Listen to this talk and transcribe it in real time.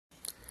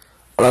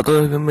Hola a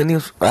todos,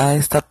 bienvenidos a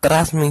esta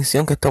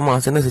transmisión que estamos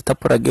haciendo. Si estás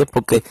por aquí es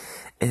porque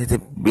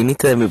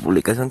viniste de mi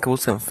publicación que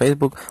puse en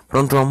Facebook.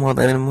 Pronto vamos a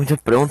tener muchas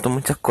preguntas,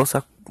 muchas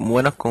cosas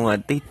buenas con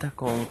artistas,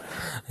 con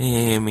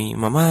mi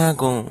mamá,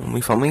 con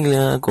mi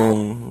familia,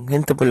 con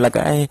gente por la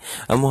calle.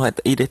 Vamos a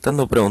ir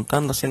estando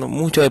preguntando, haciendo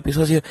muchos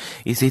episodios.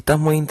 Y si estás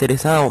muy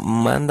interesado,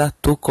 manda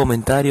tus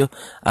comentarios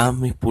a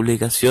mis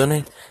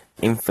publicaciones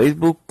en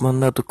Facebook,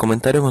 manda tus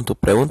comentarios con tus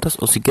preguntas,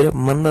 o si quieres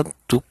manda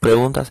tus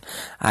preguntas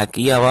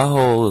aquí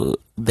abajo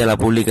de la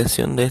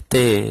publicación de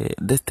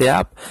este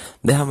app.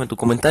 Déjame tu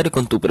comentario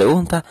con tu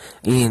pregunta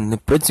y en el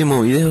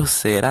próximo video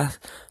serás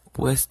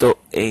puesto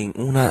en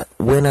una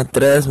buena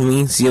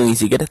transmisión. Y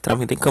si quieres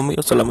transmitir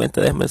conmigo,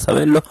 solamente déjame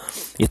saberlo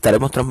y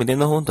estaremos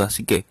transmitiendo juntos.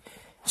 Así que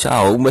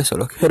chao, un beso,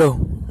 los quiero,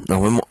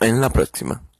 nos vemos en la próxima.